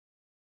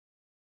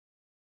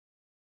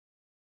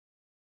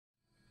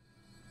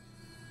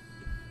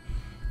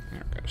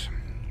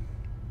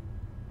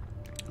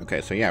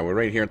Okay, so yeah, we're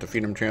right here at the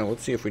Freedom Trail.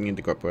 Let's see if we need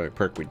to go up a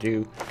perk. We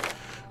do.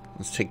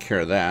 Let's take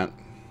care of that.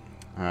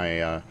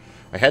 I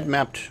had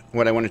mapped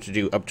what I wanted to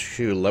do up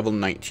to level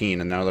 19,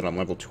 and now that I'm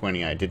level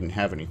 20, I didn't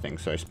have anything,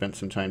 so I spent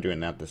some time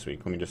doing that this week.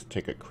 Let me just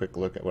take a quick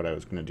look at what I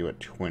was going to do at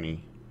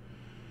 20.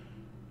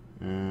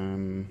 20.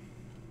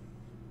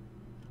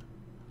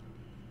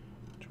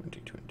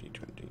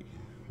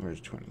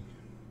 Where's 20?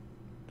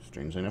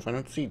 Strangely enough, I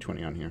don't see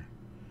 20 on here.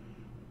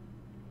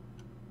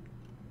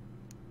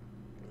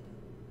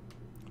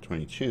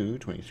 22,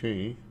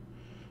 23,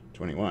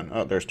 21.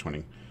 Oh, there's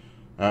 20.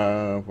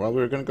 Well,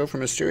 we're going to go for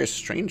Mysterious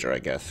Stranger, I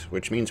guess,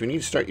 which means we need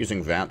to start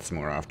using VATS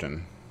more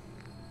often.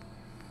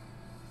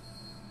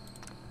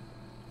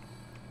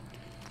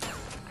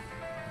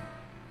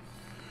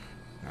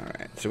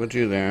 Alright, so we'll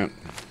do that.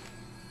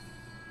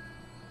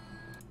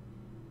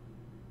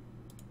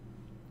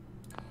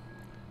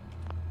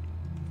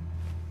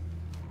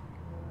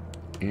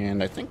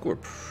 And I think we're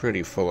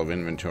pretty full of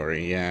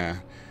inventory, yeah.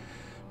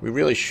 We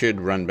really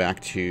should run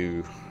back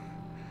to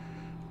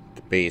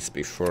the base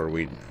before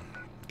we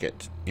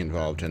get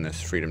involved in this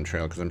Freedom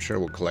Trail, because I'm sure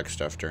we'll collect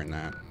stuff during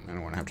that. I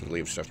don't want to have to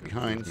leave stuff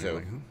behind,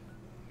 so...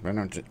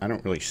 I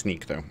don't really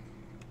sneak, though.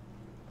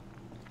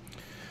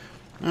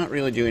 Not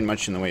really doing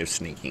much in the way of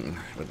sneaking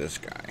with this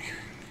guy.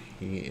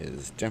 He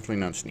is definitely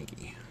not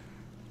sneaky.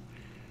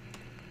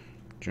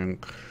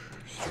 Junk.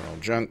 These are all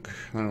junk.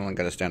 That only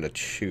got us down to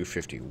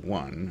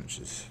 251, which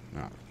is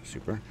not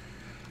super.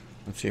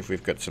 Let's see if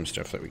we've got some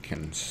stuff that we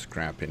can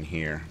scrap in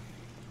here.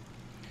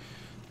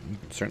 We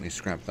can certainly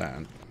scrap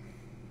that.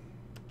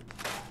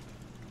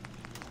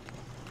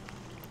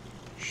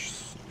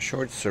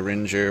 Short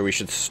syringer. We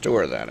should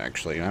store that,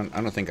 actually. I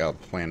don't think I'll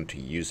plan to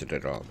use it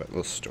at all, but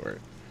we'll store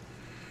it.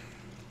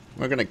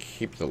 We're going to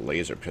keep the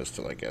laser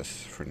pistol, I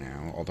guess, for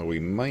now. Although we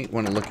might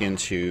want to look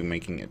into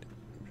making it...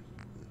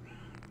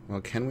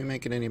 Well, can we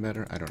make it any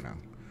better? I don't know.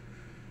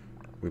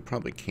 We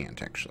probably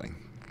can't, actually.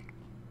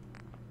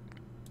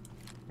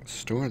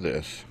 Store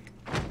this.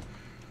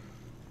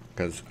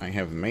 Because I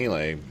have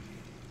melee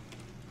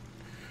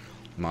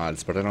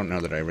mods, but I don't know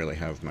that I really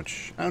have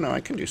much... I don't know, I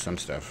can do some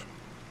stuff.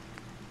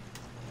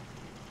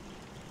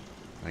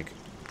 Like,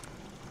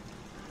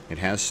 it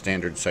has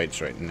standard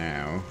sights right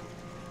now.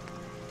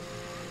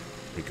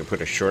 We could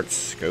put a short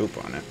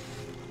scope on it.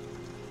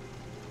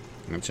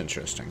 That's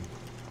interesting.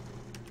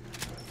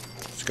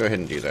 Let's go ahead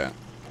and do that.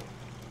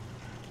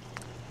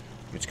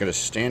 It's got a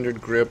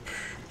standard grip.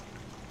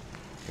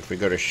 If we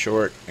go to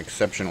short,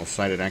 exceptional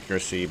sighted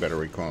accuracy, better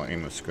recoil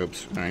aim with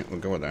scopes. Alright, we'll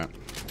go with that.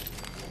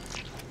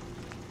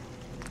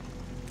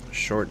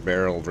 Short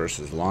barrel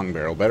versus long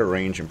barrel. Better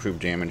range,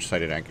 improved damage,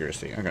 sighted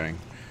accuracy. Okay.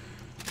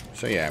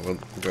 So yeah, we'll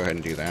go ahead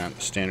and do that.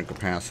 Standard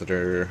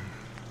capacitor,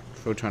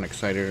 photon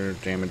exciter,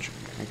 damage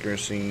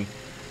accuracy,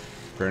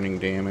 burning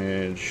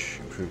damage,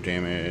 improved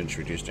damage,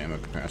 reduced ammo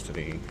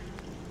capacity.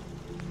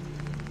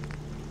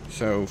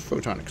 So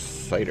photon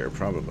exciter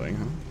probably,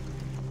 huh?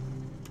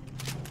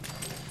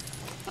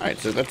 Alright,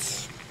 so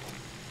that's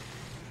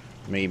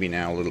maybe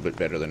now a little bit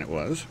better than it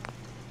was.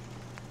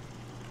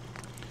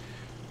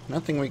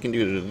 Nothing we can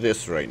do to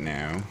this right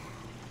now,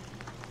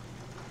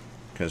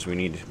 because we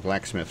need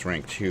Blacksmith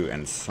rank 2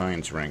 and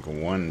Science rank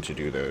 1 to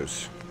do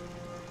those.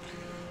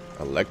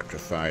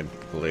 Electrified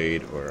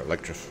blade or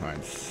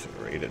electrified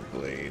serrated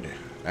blade.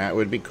 That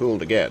would be cool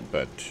to get,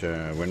 but we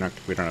don't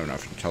have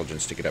enough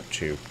intelligence to get up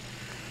to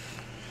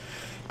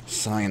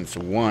Science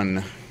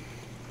 1.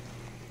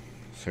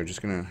 So we're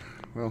just gonna...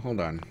 Well, hold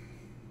on.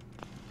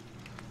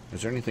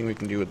 Is there anything we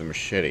can do with the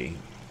machete?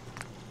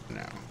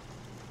 No.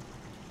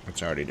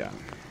 It's already done.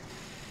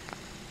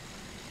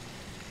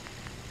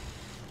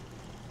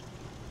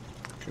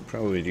 Could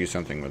probably do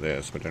something with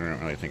this, but I don't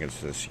really think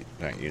it's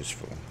that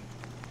useful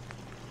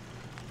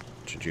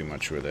to do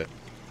much with it.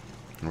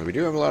 Well, we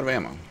do have a lot of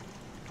ammo.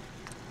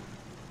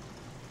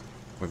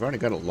 We've already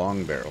got a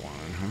long barrel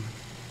on, huh?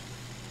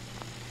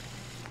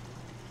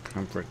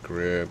 Comfort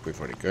grip, we've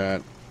already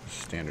got.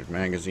 Standard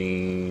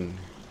magazine.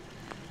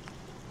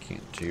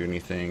 Can't do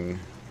anything.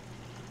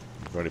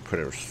 We've already put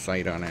a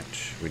sight on it.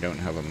 We don't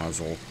have a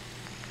muzzle.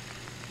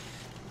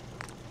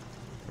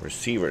 The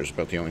receiver is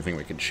about the only thing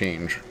we could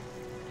change.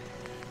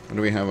 What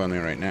do we have on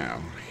there right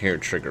now? Hair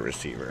trigger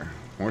receiver.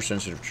 More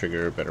sensitive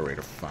trigger, better rate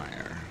of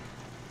fire.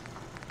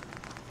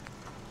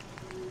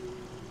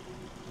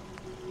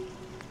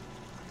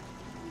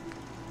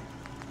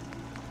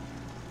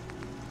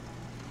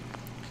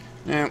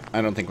 No,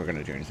 I don't think we're going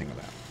to do anything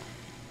with that.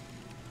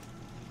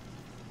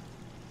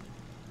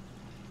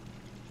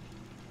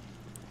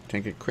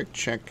 Take a quick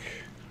check.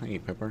 Hey,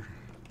 Pepper.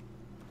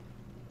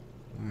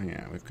 Oh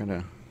yeah, we've got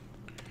to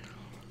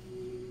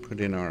put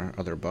in our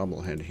other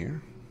bobblehead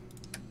here.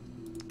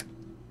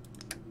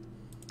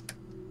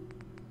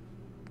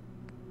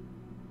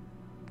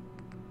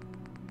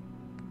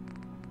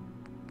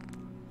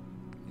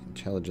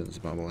 Intelligence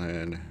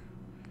bobblehead.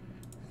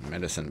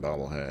 Medicine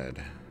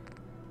bobblehead.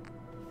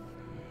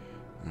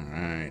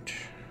 Alright.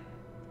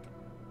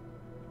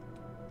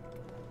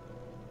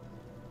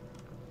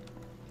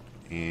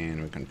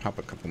 And we can pop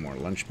a couple more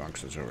lunch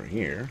boxes over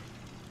here.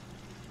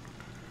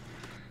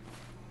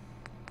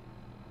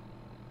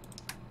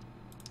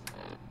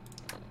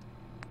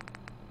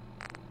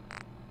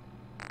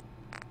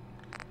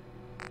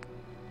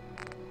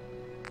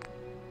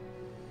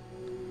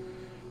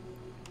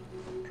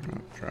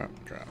 Drop,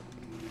 drop.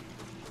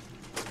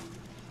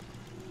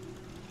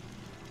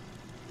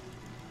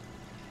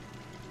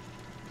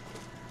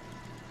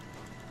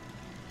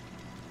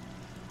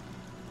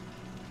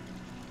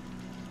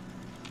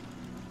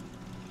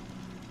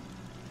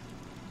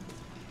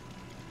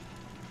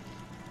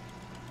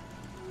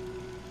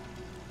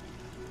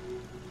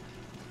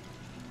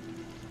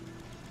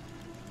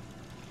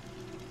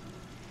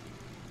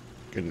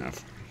 Good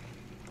enough.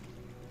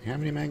 You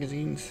have any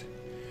magazines?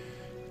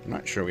 I'm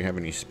not sure we have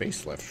any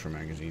space left for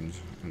magazines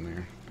in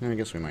there. I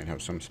guess we might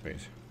have some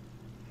space.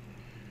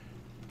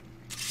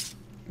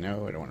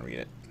 No, I don't want to read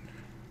it.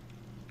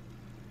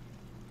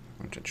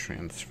 I want to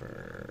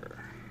transfer.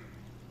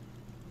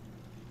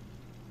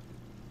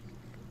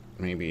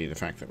 Maybe the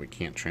fact that we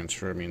can't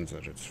transfer means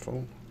that it's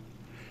full.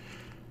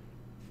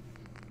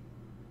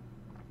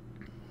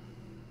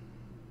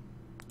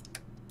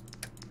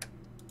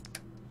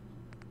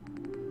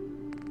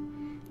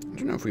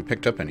 I don't know if we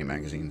picked up any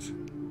magazines.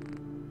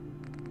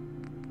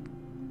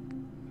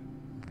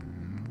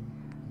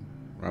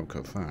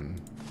 Robco Fun.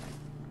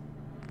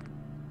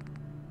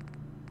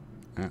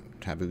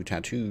 Taboo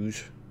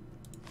Tattoos.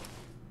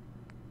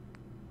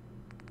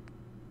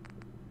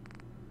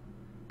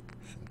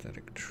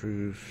 Synthetic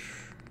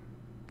Truth.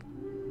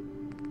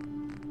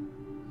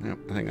 Nope,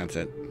 I think that's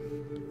it.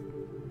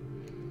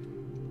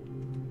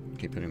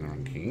 Keep hitting the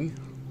wrong key.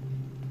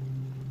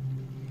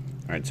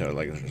 Alright, so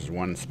like there's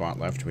one spot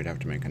left. We'd have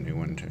to make a new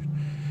one to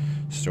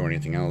store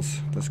anything else.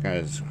 This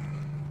guy's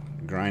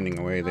grinding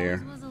away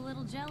there. I was a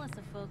little jealous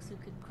of folks who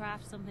could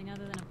craft something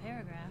other than a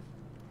paragraph.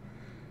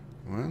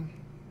 Well,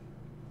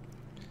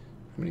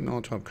 how many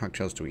Molotov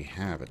cocktails do we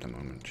have at the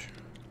moment?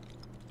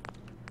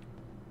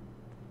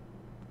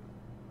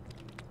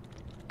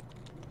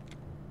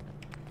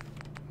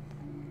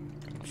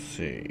 Let's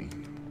see.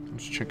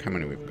 Let's check how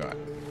many we've got.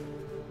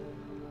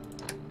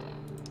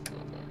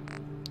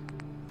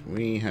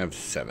 We have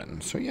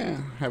 7, so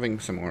yeah, having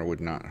some more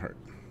would not hurt.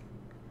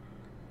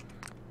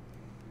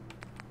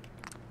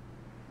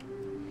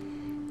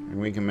 And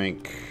we can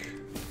make...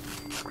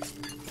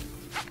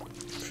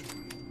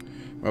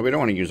 Well, we don't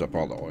want to use up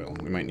all the oil.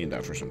 We might need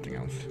that for something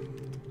else.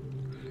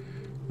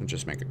 We'll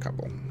just make a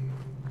couple.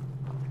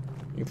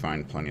 You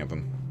find plenty of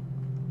them.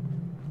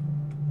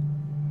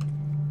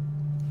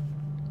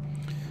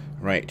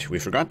 Right, we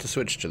forgot to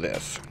switch to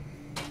this.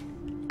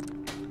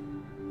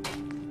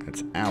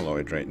 It's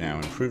alloyed right now.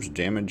 Improves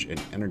damage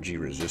and energy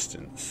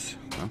resistance.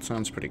 That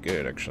sounds pretty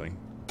good, actually.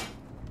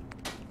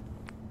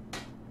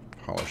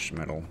 Polished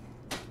metal.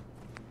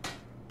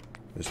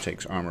 This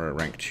takes armor at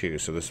rank 2,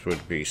 so this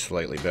would be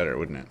slightly better,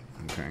 wouldn't it?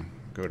 Okay,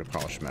 go to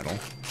polished metal.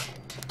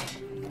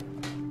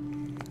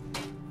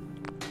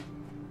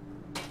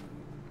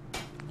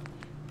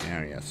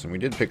 There, yes, and we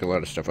did pick a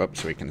lot of stuff up,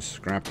 so we can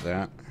scrap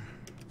that.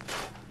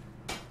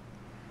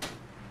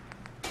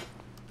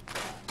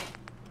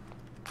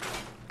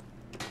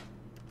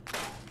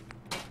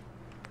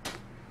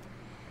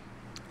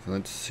 So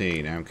let's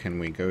see, now can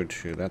we go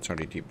to... That's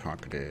already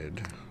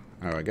deep-pocketed.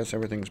 Oh, I guess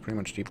everything's pretty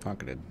much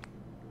deep-pocketed.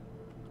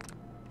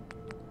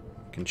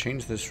 Can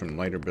change this from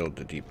lighter build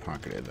to deep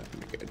pocketed. That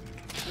would be good.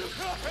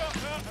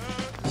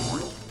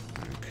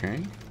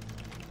 Okay.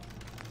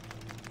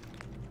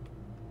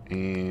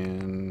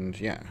 And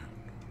yeah.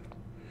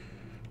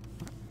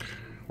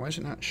 Why is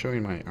it not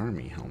showing my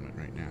army helmet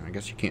right now? I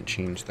guess you can't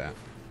change that.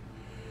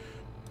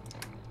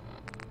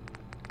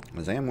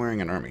 As I am wearing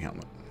an army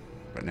helmet.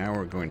 But now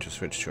we're going to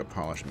switch to a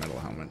polished metal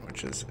helmet,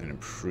 which is an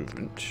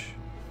improvement.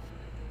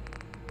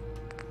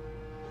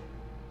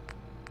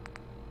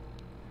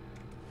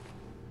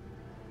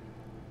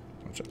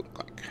 What's it look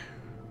like?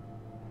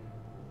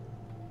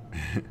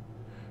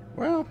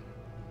 Well,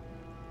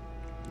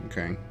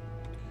 okay.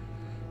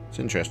 It's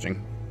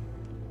interesting.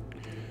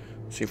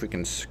 Let's see if we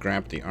can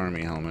scrap the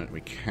army helmet.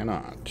 We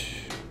cannot.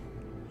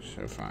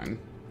 So fine.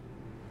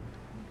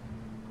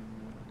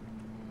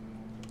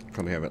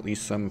 Probably have at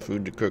least some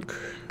food to cook.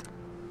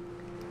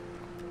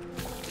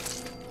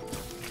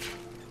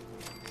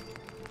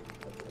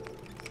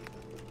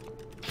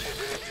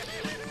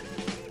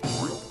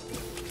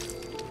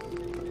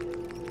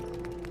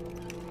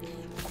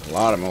 A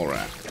lot of mole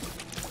rat.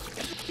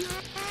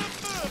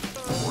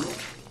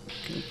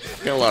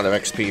 Get a lot of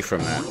XP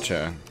from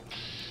that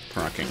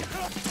procking.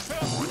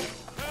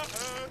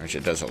 Which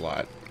it does a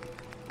lot.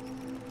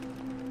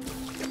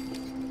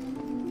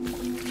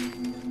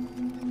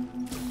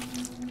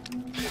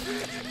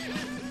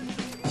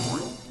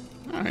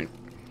 Alright.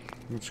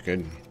 That's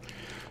good.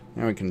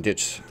 Now we can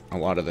ditch a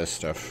lot of this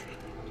stuff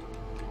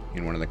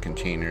in one of the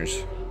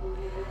containers.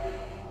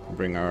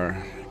 Bring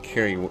our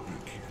carry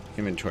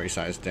inventory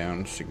size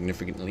down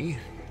significantly.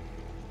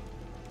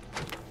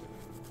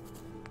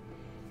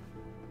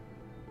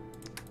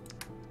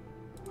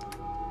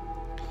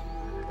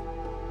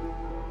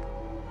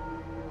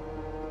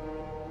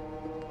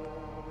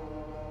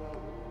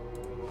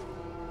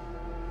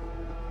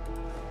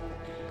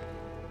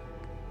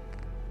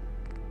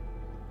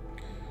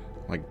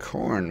 Like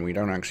corn, we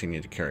don't actually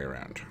need to carry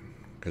around,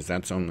 because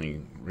that's only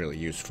really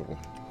useful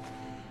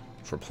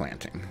for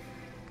planting.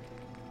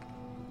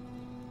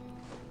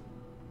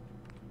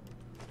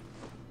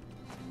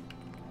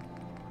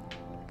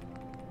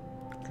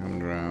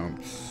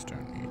 Pumps.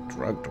 Don't need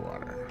drugged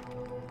water.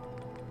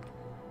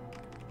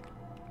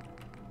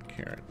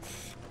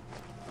 Carrots.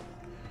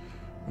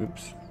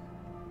 Oops.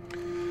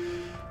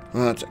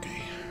 Well, that's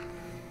okay.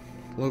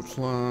 Float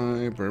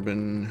fly,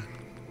 bourbon.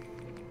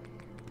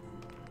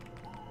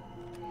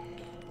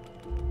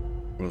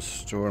 We'll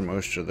store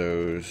most of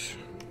those.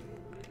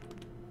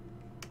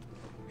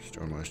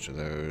 Store most of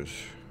those.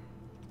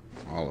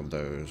 All of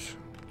those.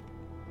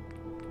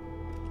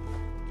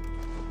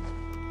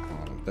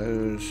 All of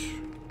those.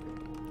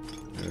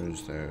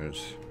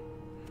 Those.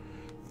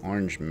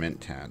 Orange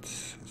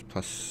mentats. It's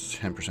plus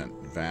 10%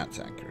 VATS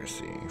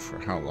accuracy. For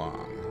how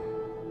long?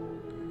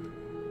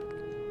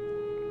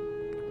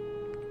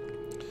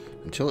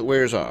 Until it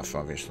wears off,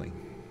 obviously.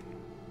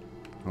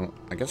 Well,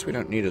 I guess we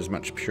don't need as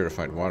much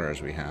purified water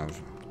as we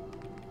have.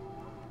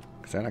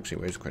 Because that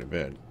actually weighs quite a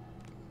bit.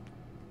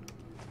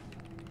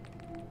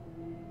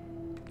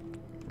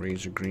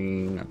 Razor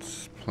green,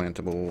 that's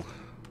plantable.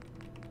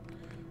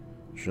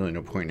 There's really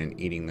no point in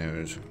eating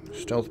those.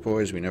 Stealth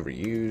boys we never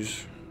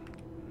use.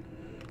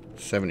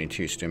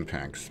 72 stim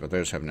packs, but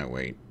those have no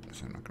weight,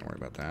 so I'm not going to worry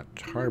about that.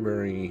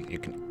 Tarberry you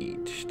can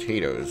eat.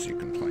 Potatoes you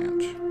can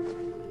plant.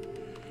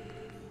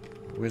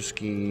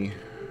 Whiskey.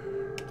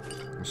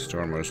 I'll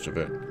store most of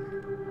it.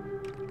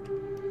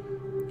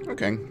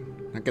 Okay.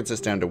 That gets us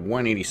down to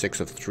 186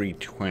 of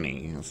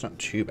 320. That's not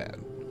too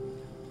bad.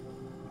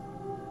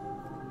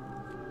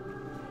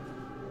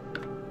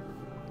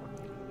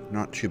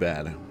 Not too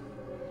bad.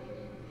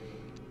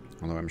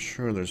 Although I'm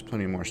sure there's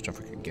plenty more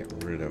stuff we could get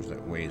rid of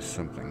that weighs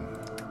something.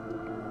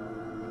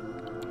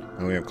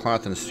 And we have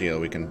cloth and steel.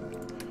 We can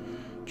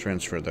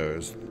transfer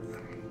those.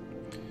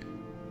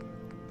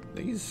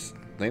 These,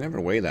 they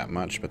never weigh that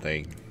much, but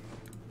they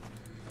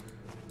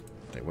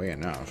weigh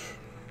enough.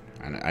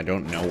 And I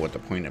don't know what the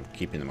point of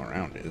keeping them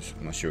around is,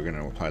 unless you're going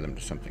to apply them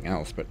to something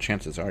else, but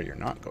chances are you're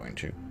not going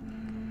to.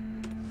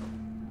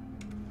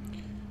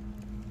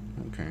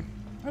 Okay.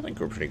 I think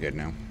we're pretty good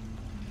now.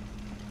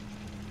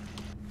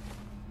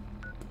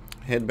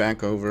 Head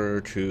back over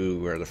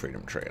to where the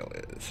Freedom Trail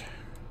is.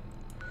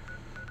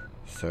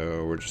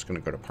 So we're just going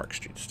to go to Park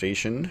Street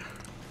Station.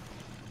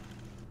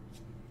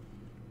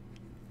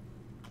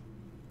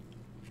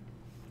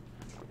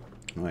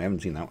 Oh, I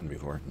haven't seen that one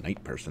before.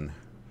 Night person.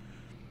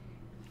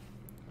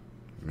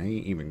 May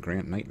even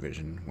grant night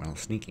vision while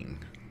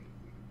sneaking.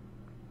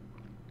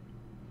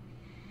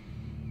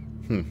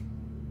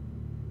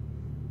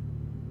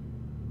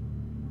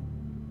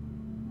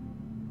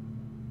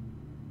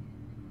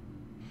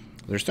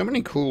 There's so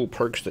many cool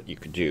perks that you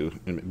could do,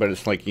 but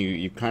it's like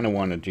you kind of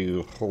want to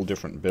do whole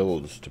different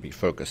builds to be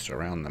focused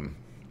around them.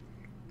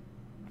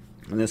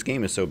 And this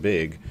game is so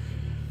big,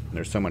 and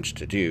there's so much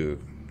to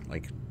do,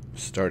 like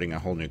starting a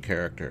whole new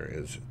character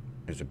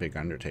is a big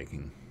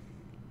undertaking.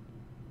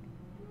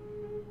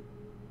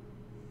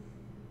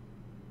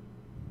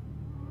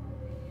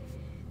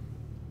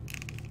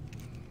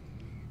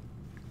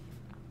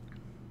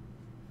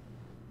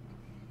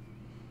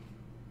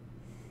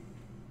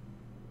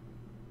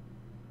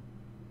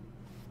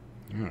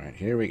 Alright,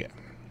 here we go.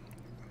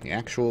 The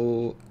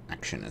actual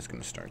action is going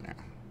to start now.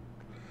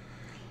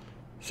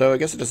 So I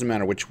guess it doesn't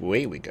matter which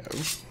way we go.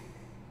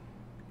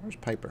 Where's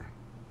Piper?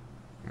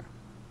 Yeah.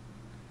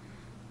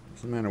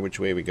 Doesn't matter which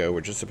way we go, we're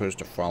just supposed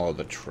to follow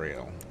the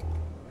trail.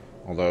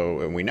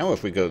 Although, we know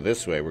if we go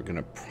this way, we're going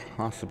to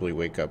possibly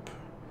wake up...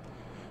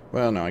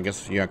 Well, no, I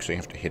guess you actually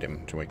have to hit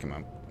him to wake him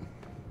up.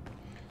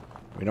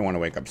 We don't want to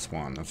wake up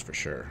Swan, that's for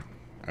sure.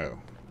 Oh.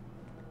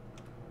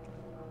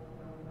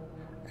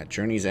 At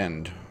Journey's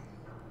End...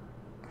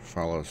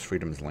 follows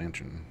Freedom's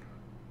Lantern.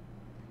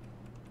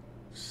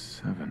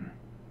 7.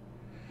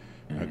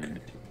 And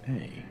okay.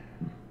 A.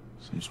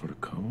 Some sort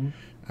of code?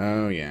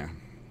 Oh, yeah.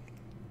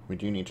 We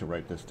do need to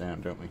write this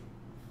down, don't we?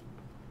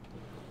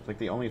 It's like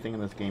the only thing in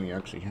this game you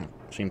actually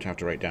seem to have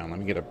to write down. Let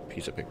me get a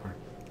piece of paper.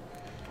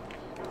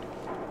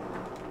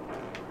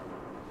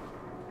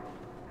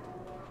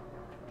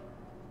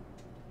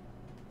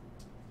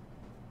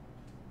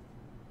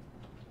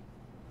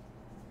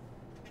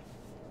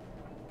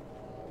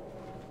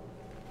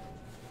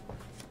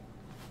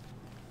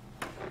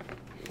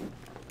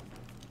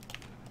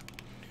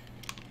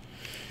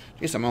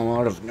 Guess I'm all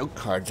out of note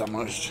cards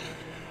almost.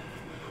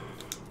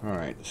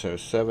 Alright, so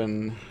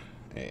 7A.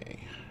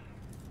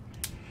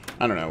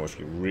 I don't know if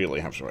you really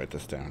have to write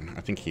this down.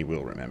 I think he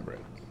will remember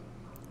it.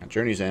 At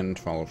Journey's End,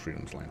 follow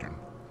Freedom's Lantern.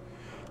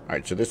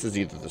 Alright, so this is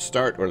either the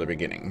start or the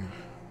beginning.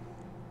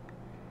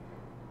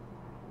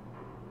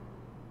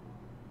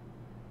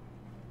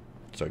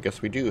 So I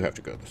guess we do have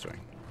to go this way.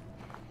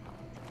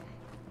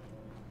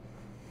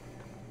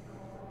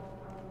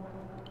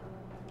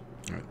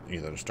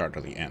 Either the start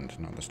or the end,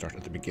 not the start or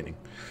the beginning.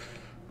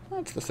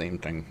 That's the same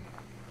thing.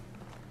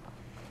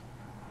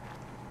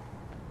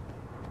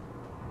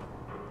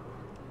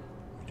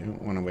 I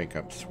don't want to wake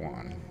up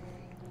Swan.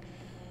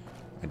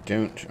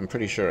 I'm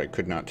pretty sure I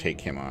could not take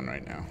him on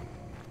right now.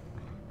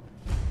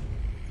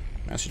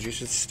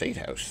 Massachusetts State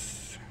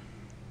House.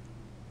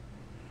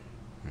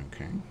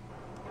 Okay.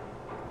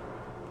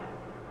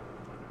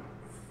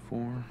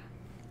 4.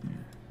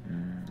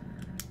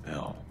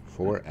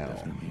 FO4L.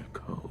 Definitely a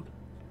code.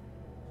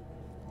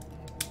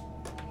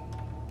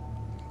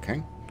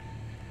 Okay.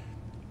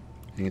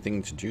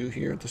 Anything to do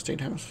here at the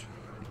State House?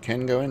 You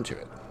can go into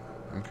it.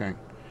 Okay.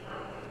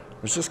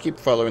 Let's just keep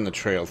following the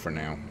trail for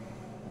now.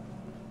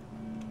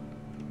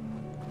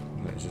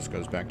 It just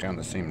goes back down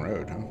the same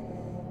road, huh?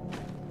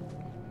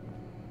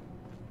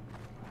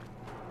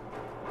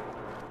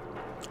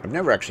 I've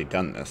never actually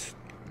done this.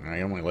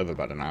 I only live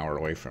about an hour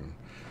away from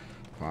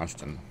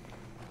Boston.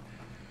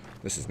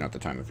 This is not the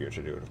time of year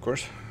to do it, of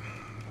course.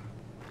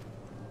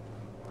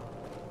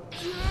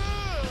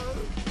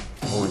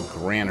 Or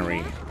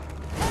granary.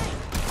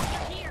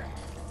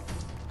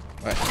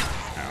 What?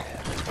 Ow.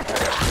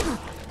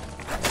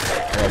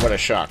 Oh, what a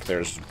shock.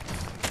 There's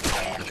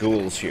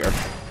ghouls here.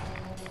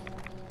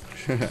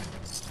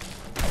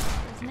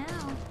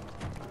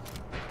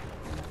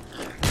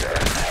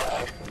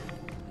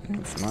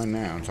 It's mine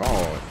now.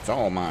 It's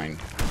all mine.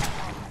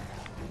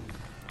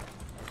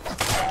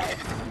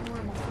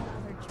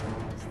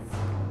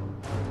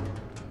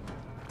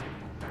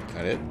 Is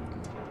that it?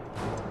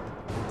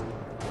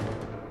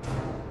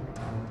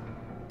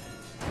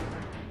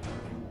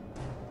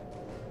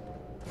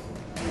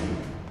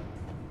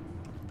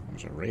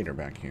 There's a raider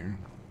back here.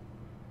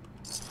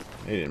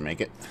 They didn't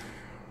make it.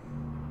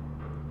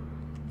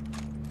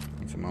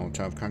 It's a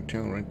Molotov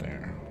cocktail right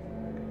there.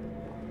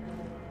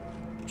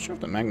 Not sure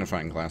if the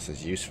magnifying glass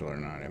is useful or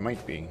not. It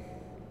might be.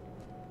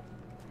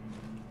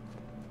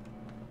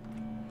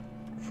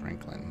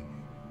 Franklin.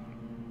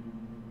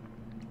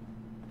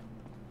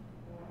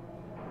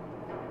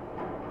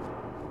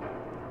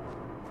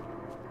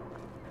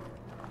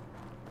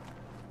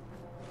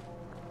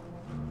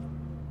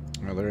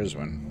 Oh, there is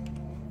one.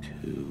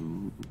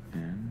 2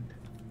 and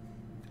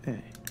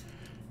A.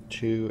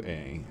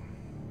 2A.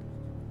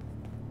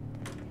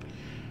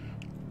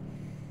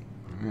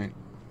 Alright.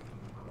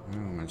 Oh,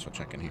 might as well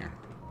check in here.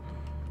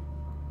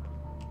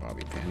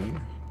 Bobby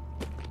pin.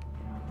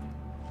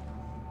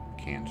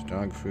 Canned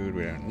dog food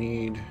we don't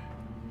need.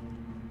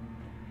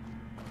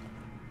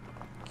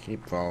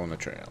 Keep following the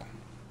trail.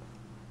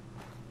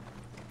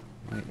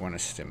 Might want a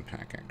stim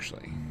pack,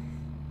 actually.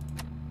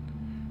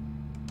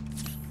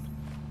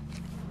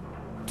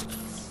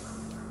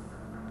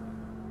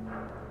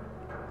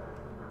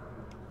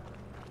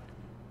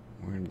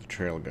 Where did the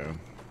trail go?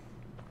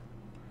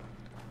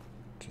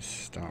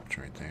 Just stopped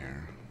right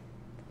there.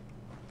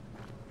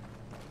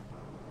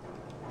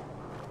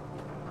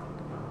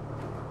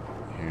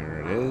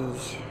 Here it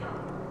is.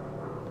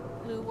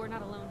 Lou, we're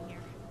not alone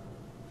here.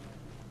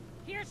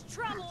 Here's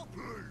trouble!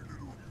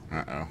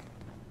 Uh-oh.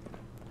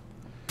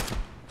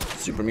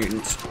 Super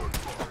mutants.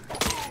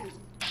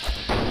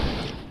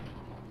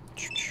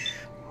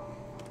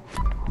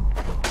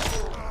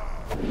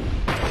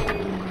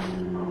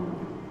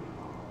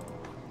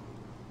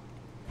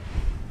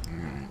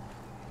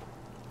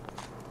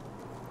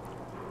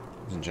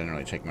 Doesn't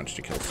generally take much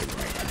to kill super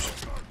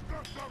mutants.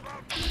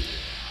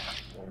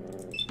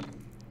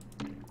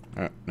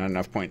 Oh, not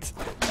enough points.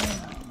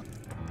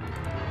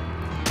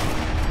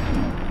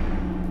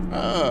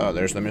 Oh,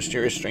 there's the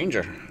mysterious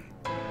stranger.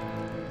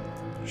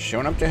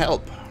 Showing up to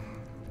help.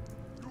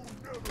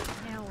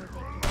 Now we're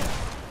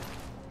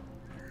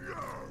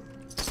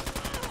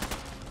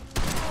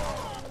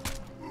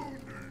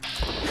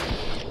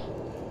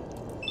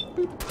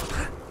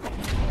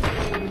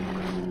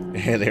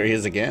big. Yeah, there he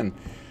is again.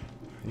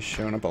 He's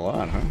showing up a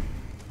lot, huh?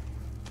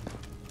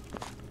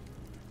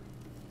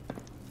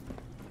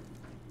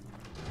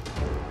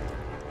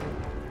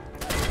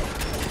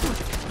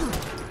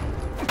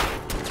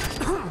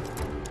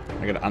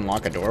 I gotta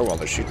unlock a door while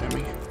they're shooting at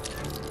me.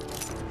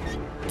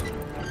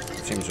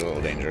 Seems a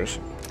little dangerous.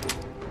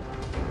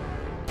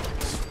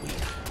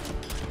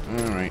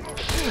 Alright.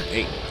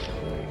 Hey.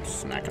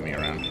 Smacking me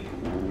around.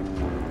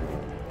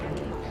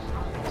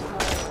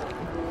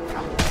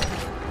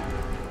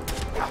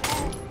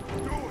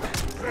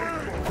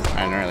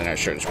 I'm really not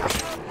sure it's worth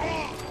it.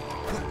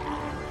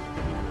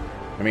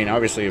 I mean,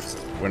 obviously, if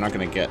we're not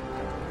going to get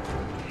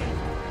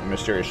a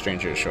mysterious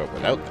stranger to show up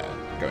without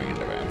that going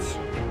into Vance.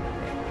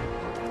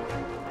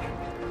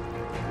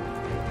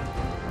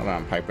 Hold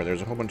on, Piper.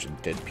 There's a whole bunch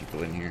of dead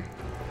people in here.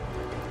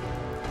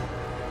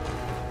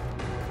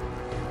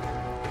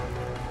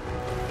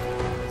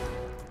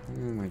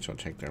 Might as well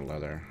take their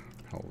leather,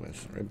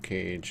 pelvis, rib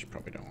cage.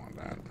 Probably don't want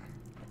that.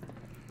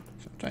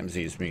 Sometimes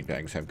these meat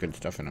bags have good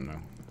stuff in them,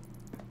 though.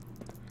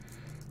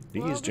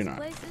 These well, do this not.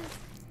 Place is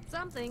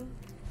something.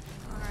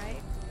 All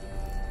right.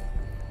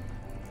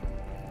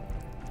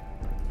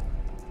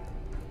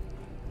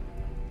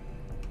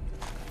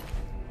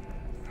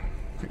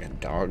 I got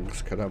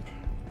dogs cut up.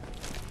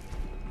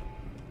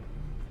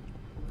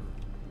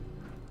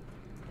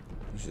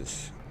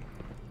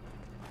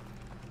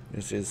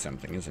 This is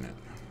something, isn't it?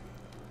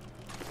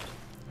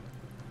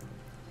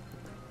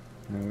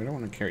 No, we don't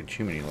want to carry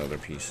too many leather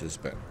pieces,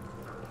 but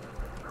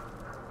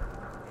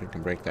we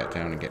can break that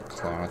down and get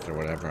cloth or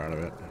whatever out of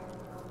it.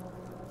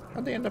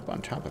 How'd they end up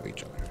on top of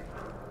each other?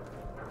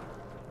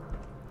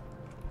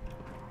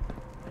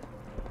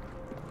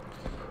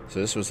 So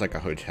this was like a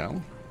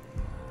hotel?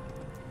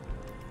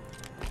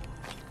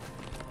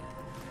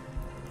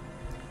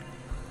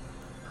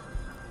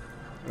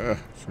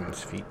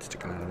 Someone's feet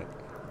sticking out of it.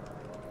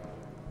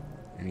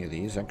 Any of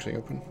these actually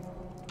open?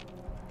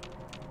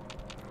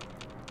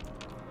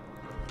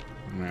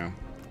 No.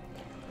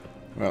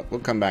 Well, we'll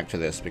come back to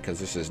this because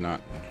this is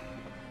not...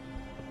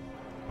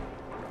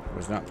 It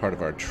was not part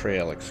of our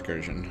trail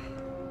excursion.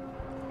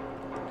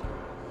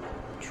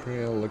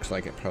 Trail looks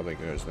like it probably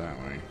goes that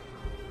way.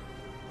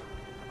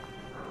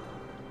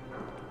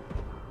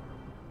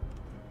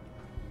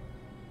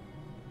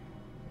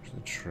 There's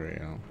the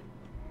trail.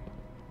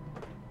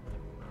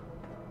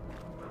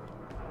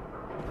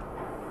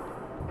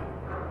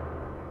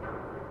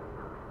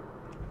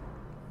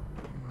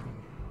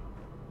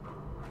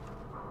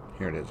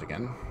 Here it is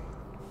again.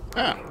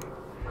 Ah!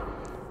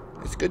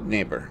 It's good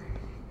neighbor.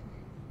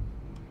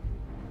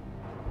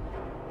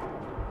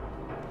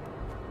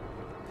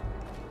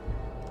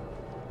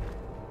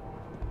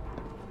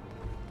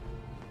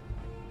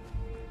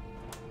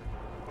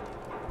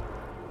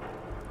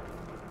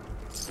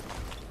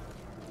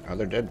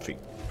 Other dead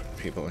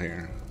people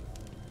here.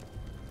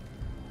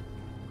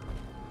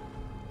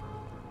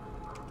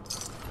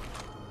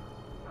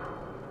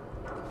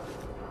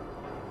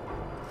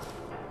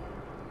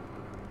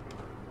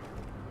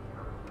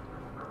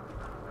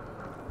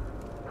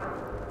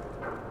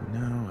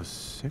 Now a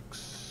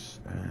 6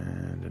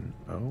 and an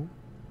O.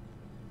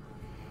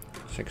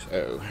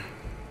 6-0.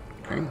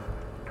 Okay.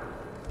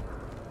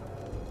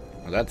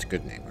 Well, that's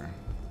good neighbor.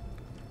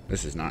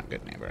 This is not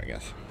good neighbor, I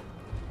guess.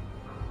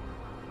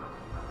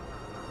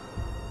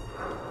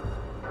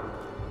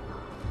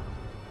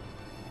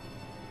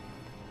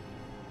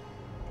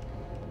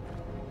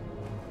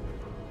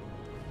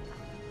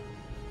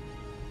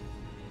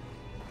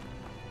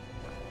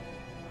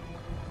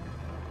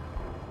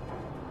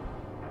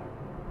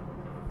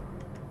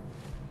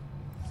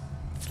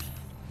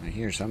 I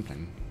hear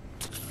something.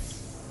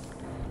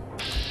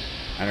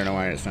 I don't know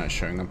why it's not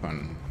showing up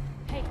on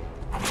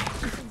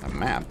a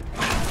map.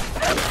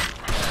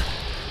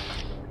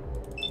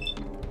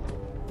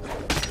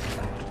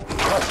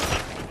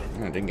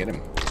 Oh, I didn't get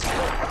him.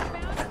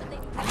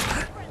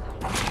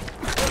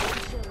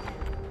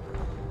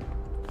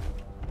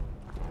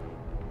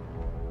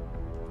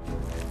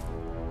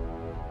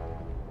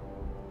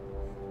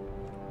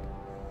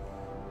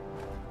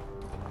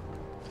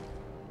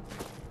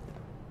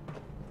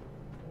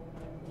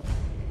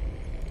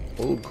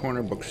 Old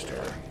corner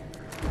bookstore.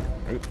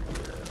 Oop.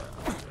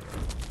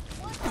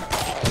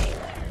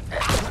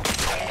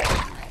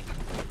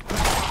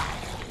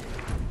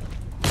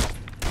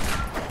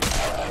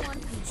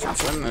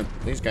 Since when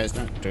these guys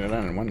don't do it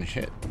in one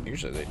hit?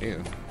 Usually they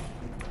do.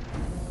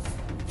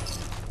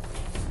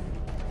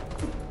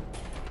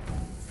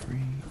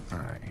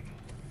 3I.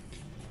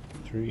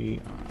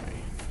 3I.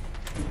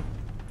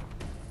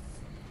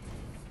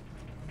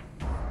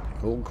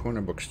 Old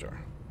corner bookstore.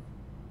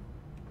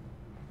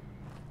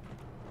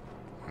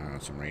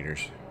 Some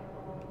raiders.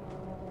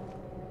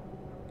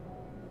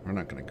 We're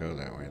not gonna go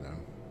that way though.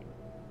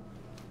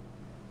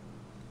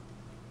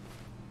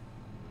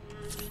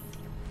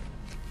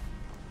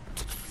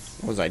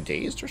 Was I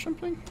dazed or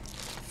something?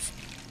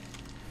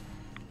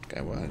 I think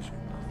I was.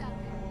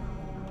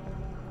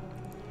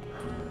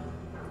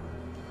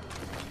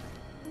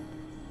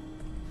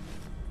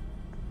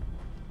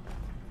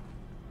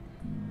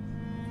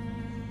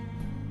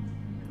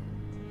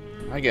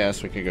 I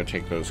guess we could go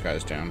take those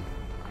guys down.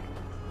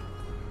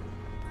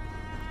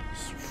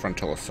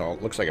 Frontal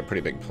assault. Looks like a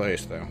pretty big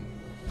place, though.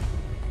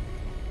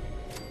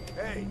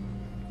 Hey,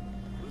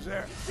 who's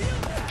there?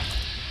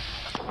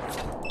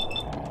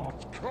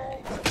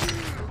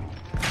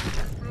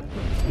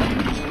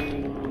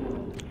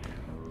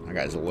 That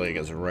guy's leg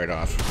is right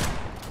off.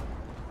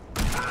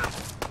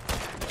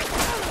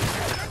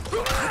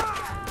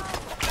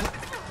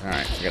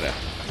 Alright, we gotta...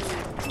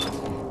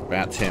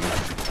 That's him.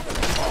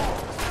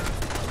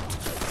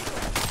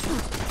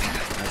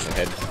 There's the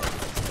head.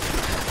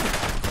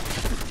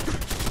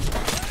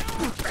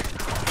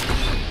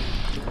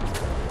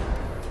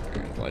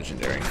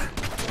 Legendary.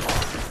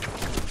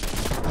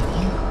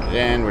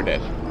 And we're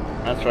dead.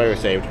 That's why we're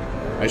saved.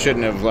 I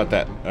shouldn't have let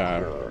that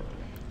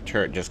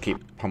turret just keep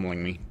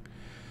pummeling me.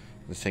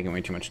 It's taking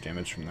way too much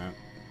damage from that.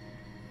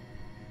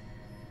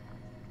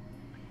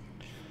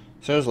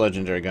 So there's a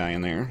legendary guy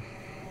in there.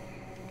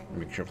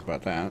 Be careful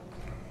about that.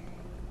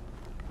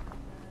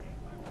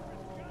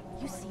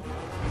 You see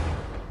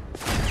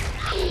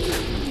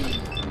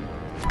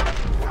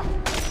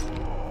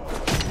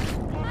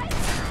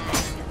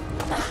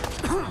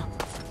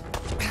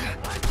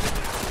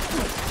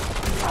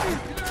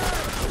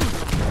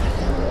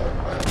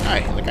Hi,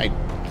 the guy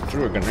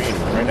threw a grenade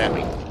right at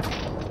me.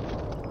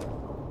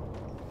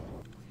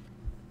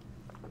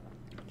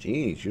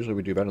 Jeez, usually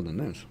we do better than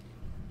this.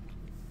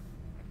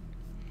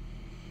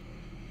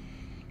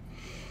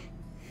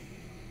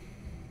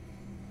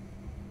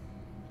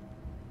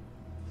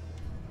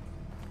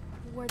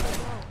 where'd they go?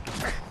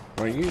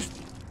 Well, you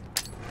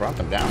brought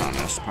them down on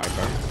us,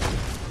 Piper.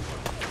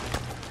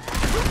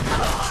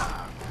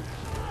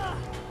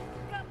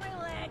 Got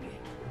my leg.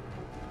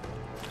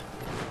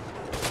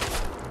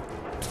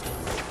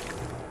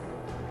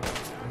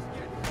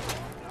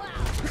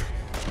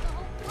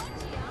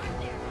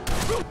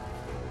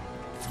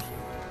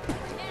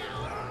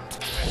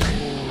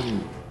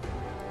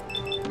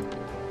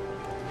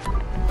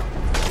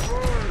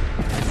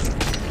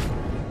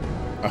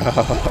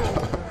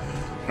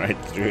 Right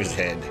through his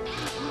head.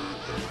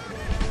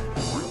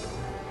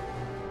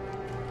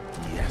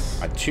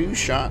 Yes. A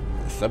 2-shot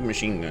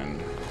submachine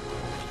gun.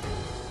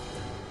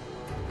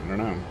 I don't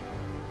know.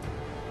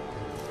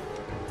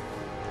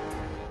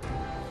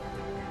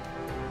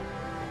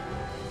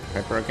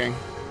 Piper okay?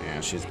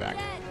 Yeah, she's back.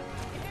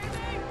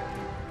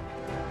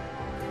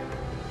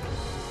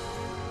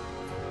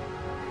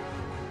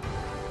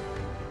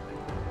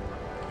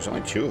 There's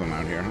only 2 of them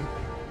out here, huh?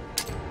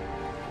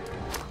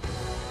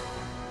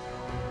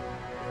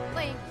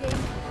 Playing king.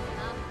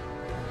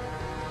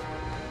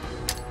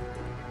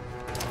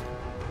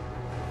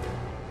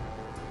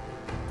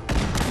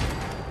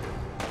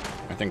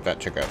 I think that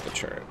took out the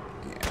turret.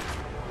 Yeah.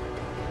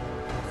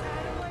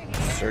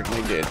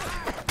 Certainly did.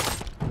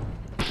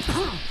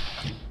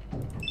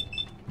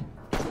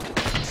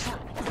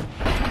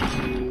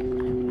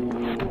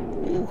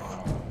 Ooh.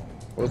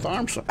 Both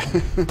arms. I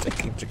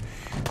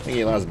think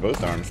he lost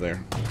both arms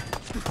there.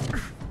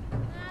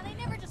 They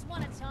never just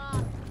want to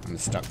talk. I'm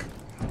stuck.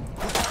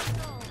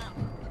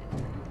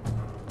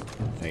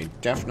 They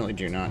definitely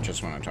do not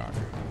just want to talk.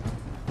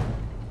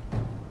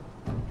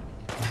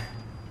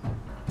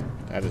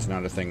 That is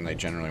not a thing they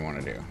generally want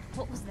to do.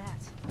 What was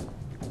that?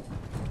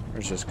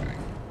 Where's this guy?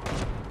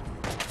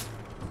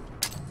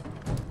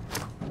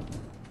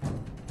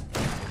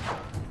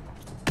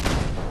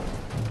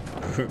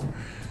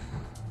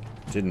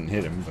 Didn't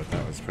hit him, but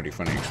that was a pretty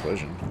funny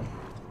explosion.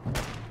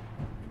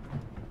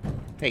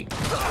 Hey.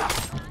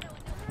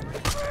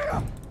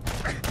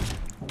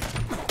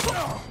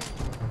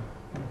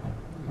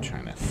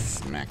 Trying to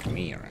smack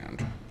me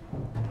around.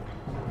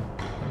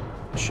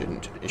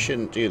 It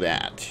shouldn't do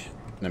that.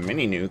 The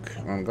mini nuke.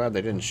 Well, I'm glad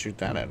they didn't shoot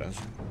that at us.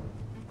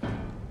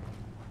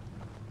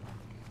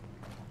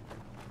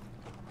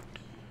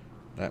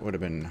 That would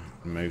have been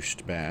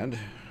most bad.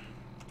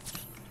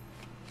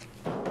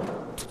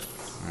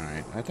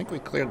 Alright, I think we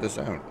cleared this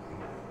out. I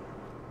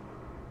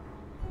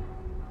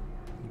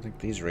don't think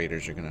these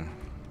raiders are gonna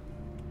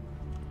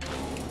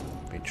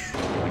be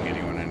troubling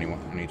anyone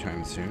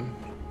anytime soon.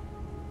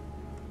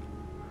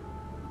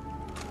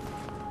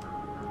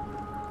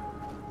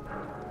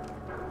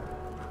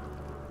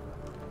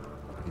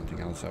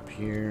 Anything else up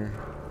here?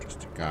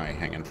 Just a guy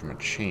hanging from a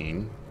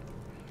chain.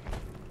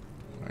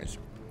 Nice.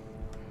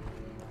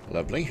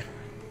 Lovely.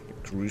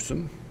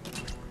 Gruesome.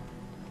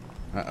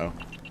 Uh-oh.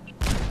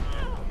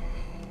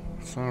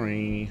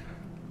 Sorry.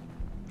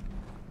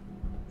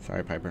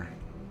 Sorry, Piper.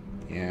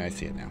 Yeah, I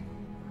see it now.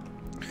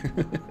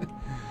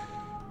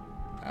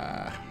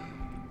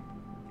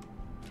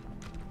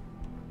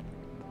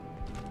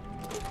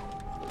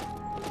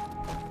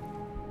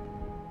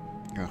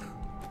 Oh,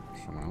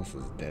 someone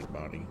else's dead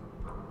body.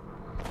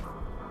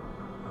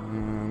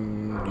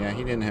 Yeah,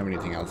 he didn't have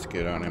anything else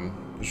good on him.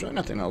 There's really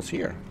nothing else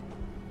here.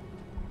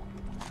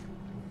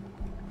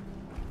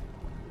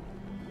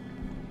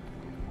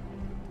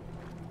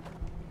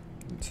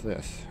 What's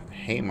this?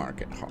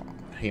 Haymarket Hall.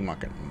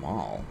 Haymarket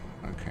Mall.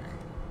 Okay.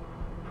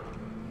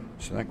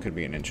 So that could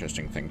be an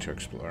interesting thing to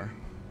explore.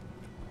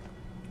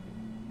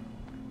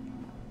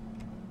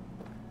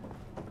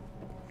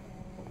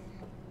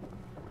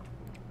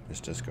 This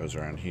just goes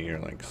around here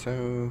like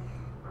so.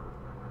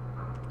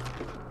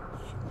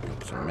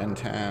 Some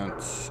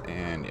mentats,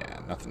 and yeah,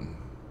 nothing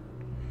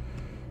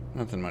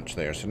much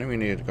there. So now we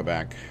need to go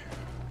back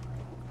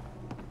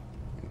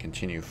and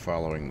continue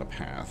following the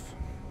path.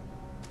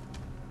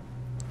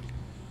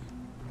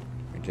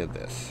 We did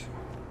this.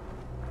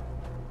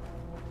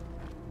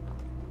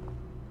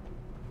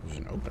 There's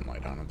an open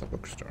light on at the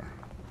bookstore.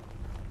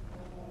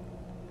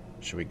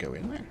 Should we go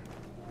in there?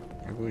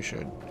 Maybe we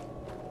should.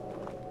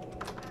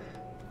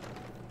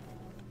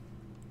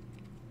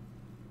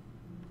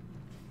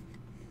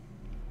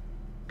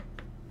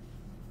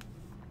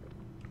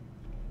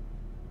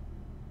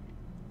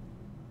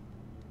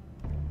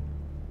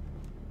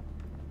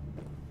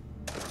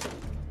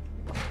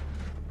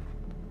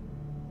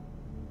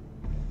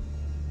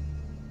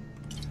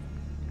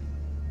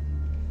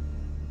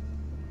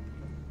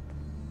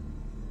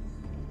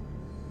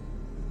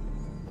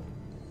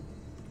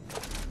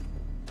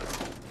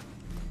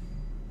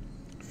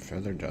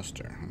 Feather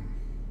duster, huh?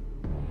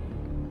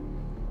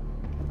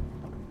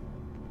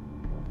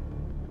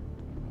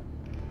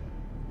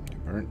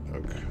 Burnt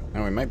book.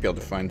 Now we might be able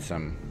to find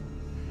some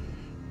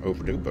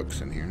overdue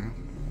books in here.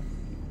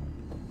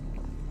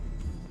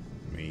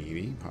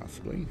 Maybe,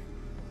 possibly.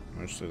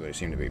 Mostly they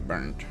seem to be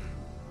burnt.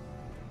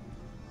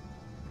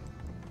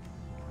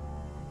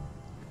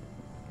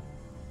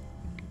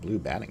 Blue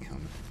batting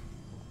helmet.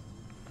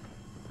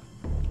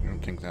 I don't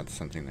think that's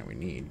something that we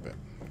need, but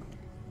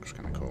looks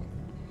kind of cool.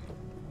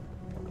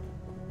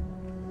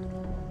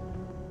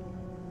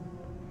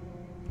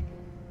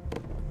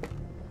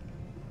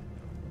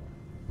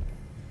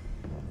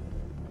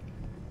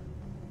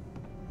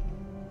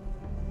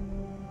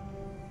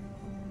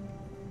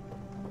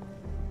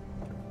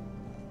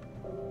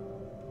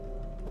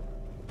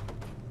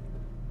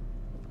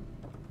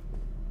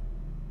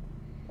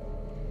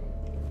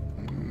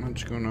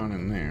 What's going on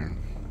in there?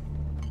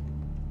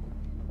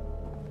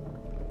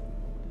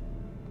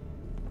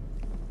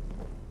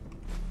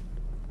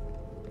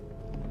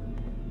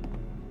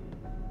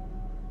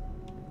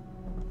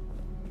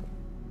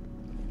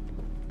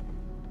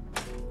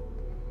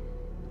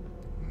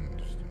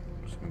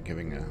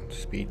 giving a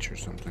speech or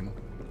something.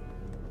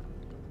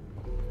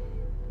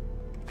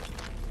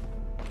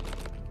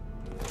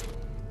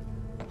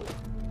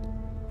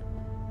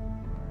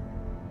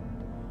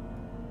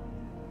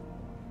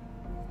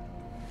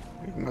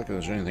 Doesn't look like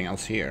there's anything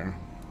else here.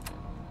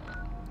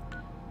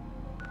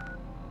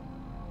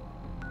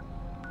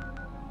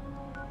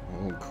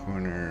 Old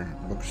corner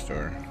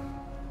bookstore.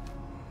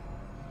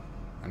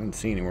 I don't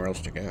see anywhere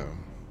else to go.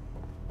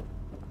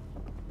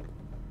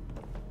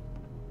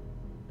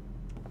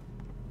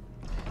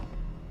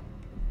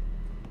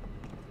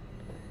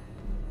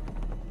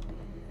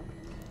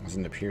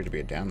 Doesn't appear to be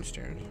a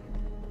downstairs.